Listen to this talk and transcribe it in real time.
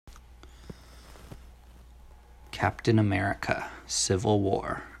Captain America, Civil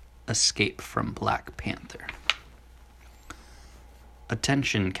War, Escape from Black Panther.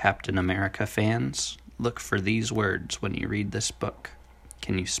 Attention, Captain America fans. Look for these words when you read this book.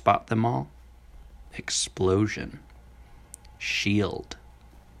 Can you spot them all? Explosion, shield,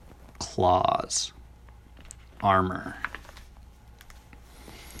 claws, armor.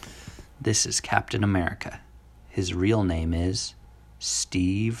 This is Captain America. His real name is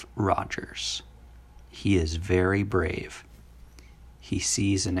Steve Rogers. He is very brave. He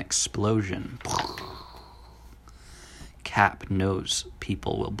sees an explosion. Cap knows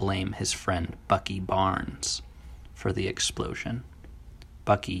people will blame his friend Bucky Barnes for the explosion.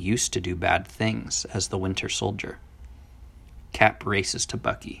 Bucky used to do bad things as the Winter Soldier. Cap races to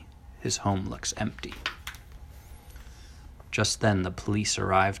Bucky. His home looks empty. Just then the police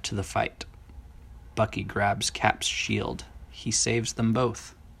arrive to the fight. Bucky grabs Cap's shield. He saves them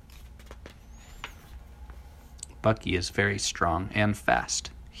both. Bucky is very strong and fast.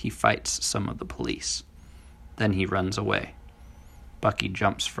 He fights some of the police. Then he runs away. Bucky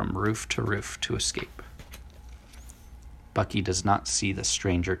jumps from roof to escape. Bucky does not see the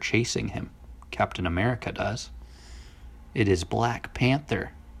stranger chasing him. Captain America does. It is Black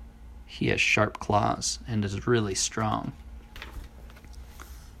Panther. He has sharp claws and is really strong.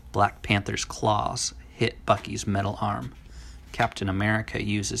 Black Panther's claws hit Bucky's metal arm. Captain America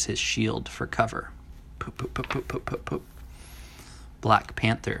uses his shield for cover. Poop, poop, poop, poop, poop, poop, poop. Black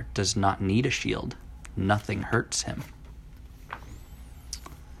Panther does not need a shield. Nothing hurts him.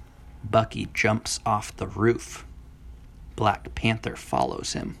 Bucky jumps off the roof. Black Panther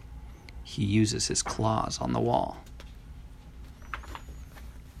follows him. He uses his claws on the wall.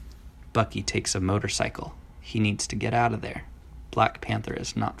 Bucky takes a motorcycle. He needs to get out of there. Black Panther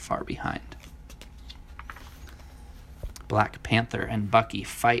is not far behind. Black Panther and Bucky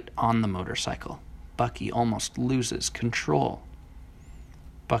fight on the motorcycle. Bucky almost loses control.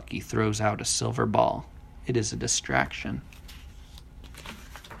 Bucky throws out a silver ball. It is a distraction.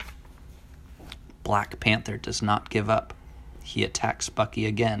 Black Panther does not give up. He attacks Bucky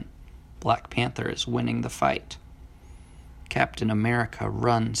again. Black Panther is winning the fight. Captain America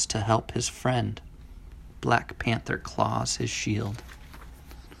runs to help his friend. Black Panther claws his shield.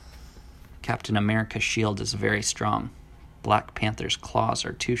 Captain America's shield is very strong. Black Panther's claws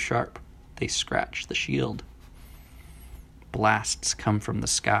are too sharp. They scratch the shield. Blasts come from the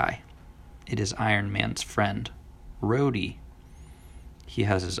sky. It is Iron Man's friend, Rhodey. He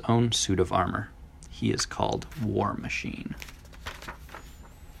has his own suit of armor. He is called War Machine.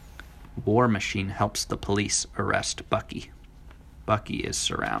 War Machine helps the police arrest Bucky. Bucky is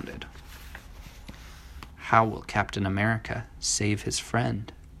surrounded. How will Captain America save his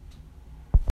friend?